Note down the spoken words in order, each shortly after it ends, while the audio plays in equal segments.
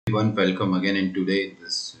Everyone, welcome again. And today in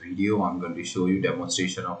this video I'm going to show you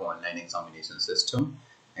demonstration of online examination system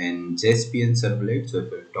and JSP and Servlet. So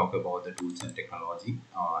if we talk about the tools and technology,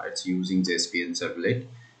 it's using JSP and Servlet.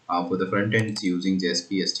 For the front end, it's using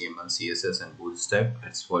JSP, HTML, CSS, and Bootstrap.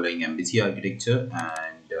 It's following MVC architecture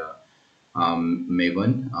and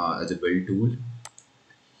Maven as a build tool.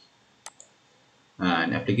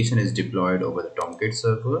 And application is deployed over the Tomcat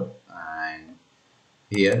server, and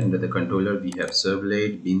here under the controller we have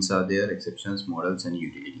servlet, beans are there, exceptions, models, and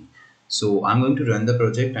utility. So I'm going to run the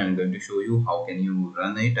project and I'm going to show you how can you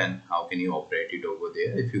run it and how can you operate it over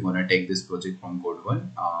there. If you want to take this project from code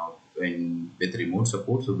one with remote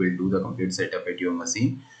support, so we'll do the complete setup at your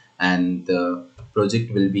machine, and the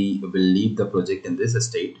project will leave the project in this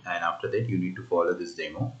state, and after that you need to follow this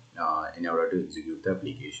demo in order to execute the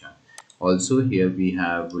application. Also here we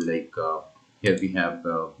have the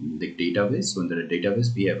database. So in the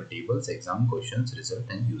database we have tables, exam, questions, result,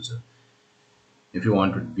 and user. If you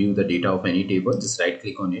want to view the data of any table, just right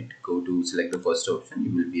click on it, go to select the first option.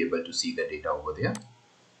 You will be able to see the data over there.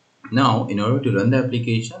 Now in order to run the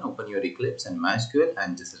application, open your Eclipse and MySQL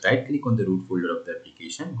and just right click on the root folder of the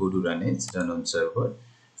application, go to run as, run on server,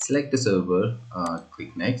 select the server,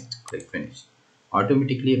 click next, click finish.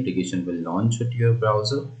 Automatically application will launch at your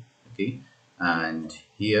browser. Okay, and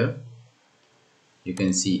here you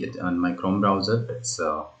can see it on my Chrome browser. It's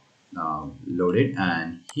loaded,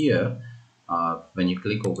 and here when you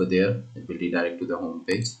click over there, it will redirect to the home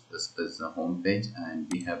page. This is the home page, and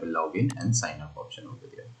we have a login and sign up option over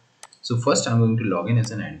there. So first I'm going to log in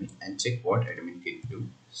as an admin and check what admin can do.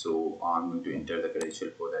 So I'm going to enter the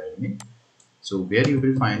credential for the admin. So where you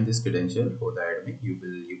will find this credential for the admin,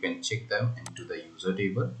 you can check them into the user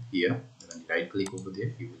table here. When you right click over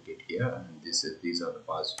there, you will get here, and these are the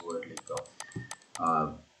password.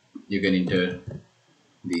 You can enter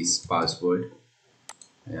this password.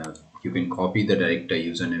 You can copy the direct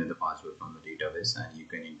username and the password from the database, and you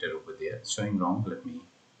can enter over there. It's showing wrong. Let me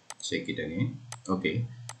check it again. Okay,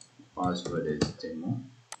 password is demo.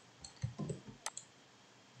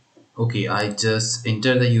 Okay, I just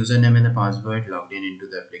enter the username and the password, logged in into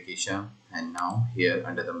the application, and now here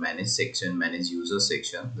under the manage section, manage user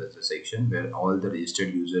section, that's the section where all the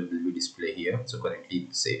registered user will be displayed here. So currently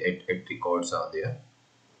say 8 records are there,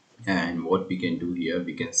 and what we can do here,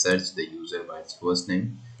 we can search the user by its first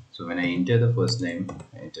name. So when I enter the first name,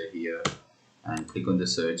 enter here and click on the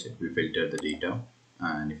search, it will filter the data,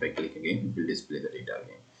 and if I click again, it will display the data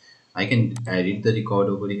again. I can edit the record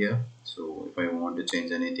over here. So if I want to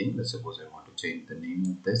change anything, let's suppose I want to change the name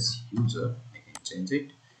of this user, I can change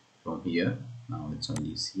it from here. Now it's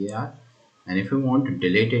only CR, and if I want to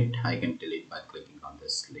delete it, I can delete by clicking on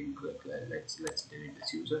this link. Let's delete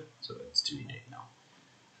this user. So let's delete it now.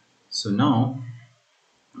 So now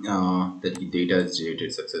the data is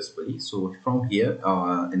deleted successfully. So from here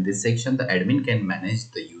in this section, the admin can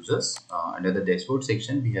manage the users. Under the dashboard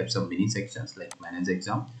section, we have some mini sections like manage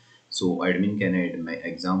exam. So admin can add my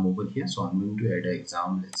exam over here. So I'm going to add an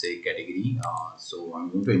exam, let's say category. So I'm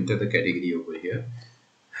going to enter the category over here.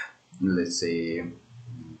 Let's say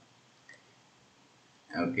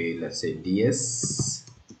okay, let's say DS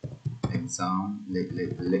exam.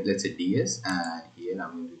 Let's say DS, and here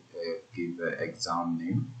I'm going to give exam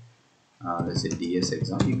name. Let's say DS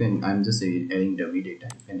exam. You can, I'm just adding dummy data.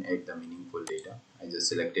 You can add the meaningful data. I just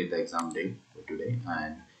selected the exam date for today,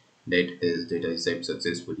 and data is saved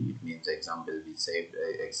successfully. It means the exam will be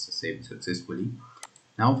saved successfully.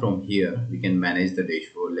 Now from here we can manage the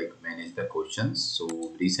dashboard, like manage the questions.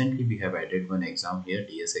 So recently we have added one exam here,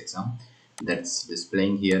 DS exam, that's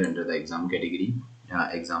displaying here under the exam category,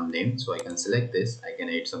 exam name. So I can select this, I can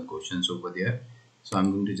add some questions over there. So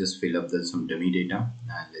I'm going to just fill up some dummy data,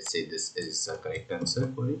 and let's say this is the correct answer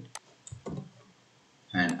for it,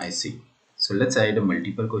 and I see. So let's add a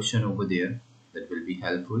multiple question over there, that will be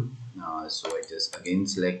helpful. So I just again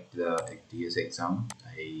select the DS exam,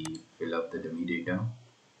 I fill up the dummy data,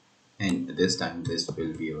 and this time this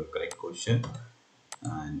will be our correct question,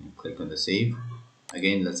 and click on the save.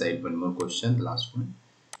 Again, let's add one more question, the last one,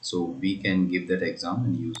 so we can give that exam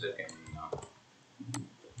and user can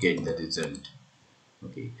get the result.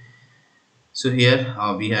 Okay, so here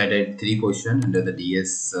we added 3 questions under the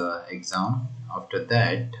DS exam. After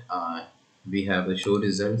that we have a show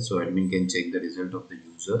result, so admin can check the result of the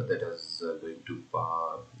user that is going to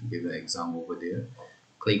give the exam over there.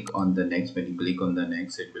 Click on the next. When you click on the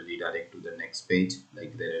next, it will redirect to the next page.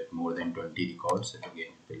 Like there are more than 20 records, and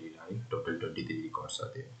again it will redirect. Total 23 records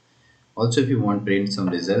are there. Also, if you want print some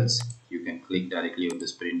results, you can click directly on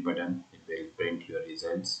this print button. It will print your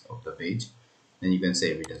results of the page, then you can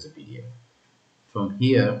save it as a PDF. From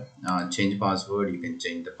here, change password, you can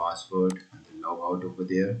change the password and then log out over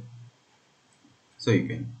there. So you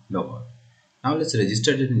can log out. Now let's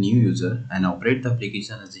register as a new user and operate the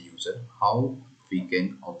application as a user. How we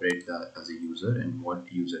can operate the as a user and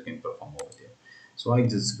what user can perform over there. So I'm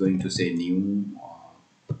just going to say new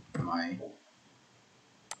my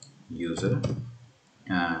user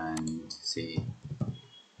and say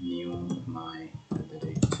new my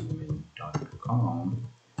gmail.com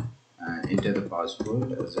and enter the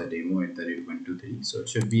password as a demo at the rate 123. So it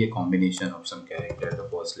should be a combination of some character. The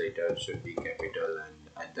first letter should be capital and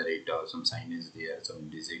at the rate or some sign is there, some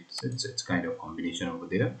digits. It's kind of combination over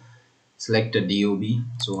there. Select a DOB,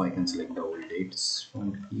 so I can select the old dates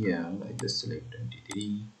from here. I just select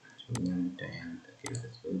 23, June 10. Okay,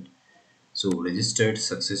 that's good. So registered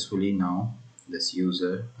successfully now this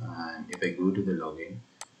user, and if I go to the login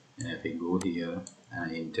and if I go here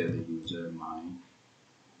and I enter the user my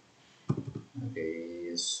okay,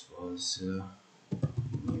 this was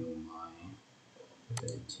new my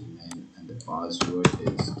Gmail and the password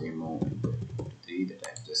is demo3 that I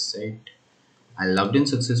just set. I logged in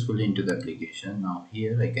successfully into the application. Now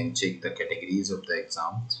here I can check the categories of the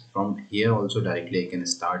exams. From here also directly I can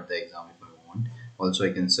start the exam if I want. Also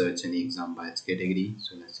I can search any exam by its category.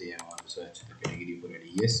 So let's say I want to search the category for a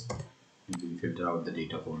DS. It will filter out the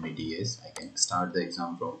data for my DS. I can start the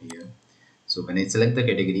exam from here. So when I select the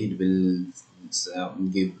category, it will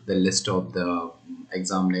give the list of the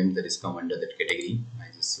exam name that is come under that category. I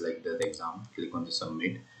just select the exam, click on the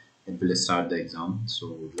submit. It will start the exam.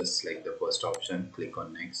 So let's select the first option, click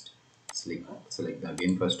on next. Select the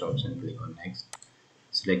again first option, click on next.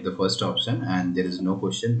 Select the first option and there is no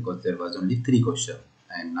question because there was only 3 questions.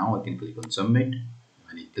 And now I can click on submit.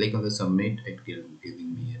 When I click on the submit, it will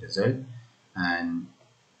giving me a result and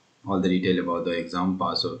all the detail about the exam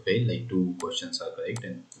pass or fail, like 2 questions are correct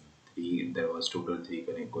and 3 there was total 3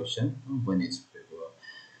 correct question, one is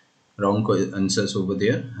wrong answers over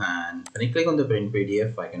there. And when I click on the print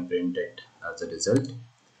PDF, I can print it as a result.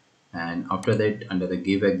 And after that, under the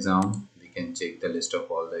give exam, we can check the list of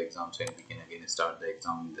all the exams and we can again start the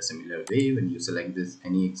exam in the similar way. When you select this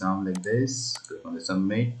any exam like this, click on the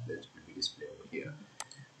submit, that will be displayed over here.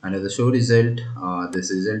 Under the show result, this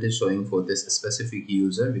result is showing for this specific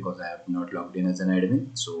user because I have not logged in as an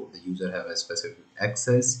admin. So the user have a specific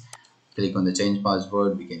access. Click on the change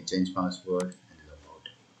password, we can change password and log out.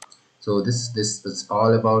 So this is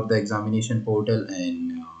all about the examination portal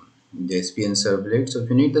and JSP and Servlet. So if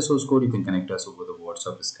you need the source code, you can connect us over the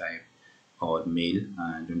WhatsApp, Skype, or mail.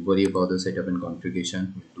 And don't worry about the setup and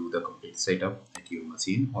configuration. We'll do the complete setup at your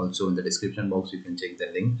machine. Also in the description box, you can check the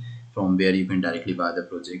link from where you can directly buy the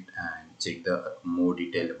project and check the more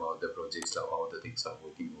detail about the projects, how the things are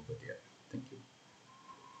working over there.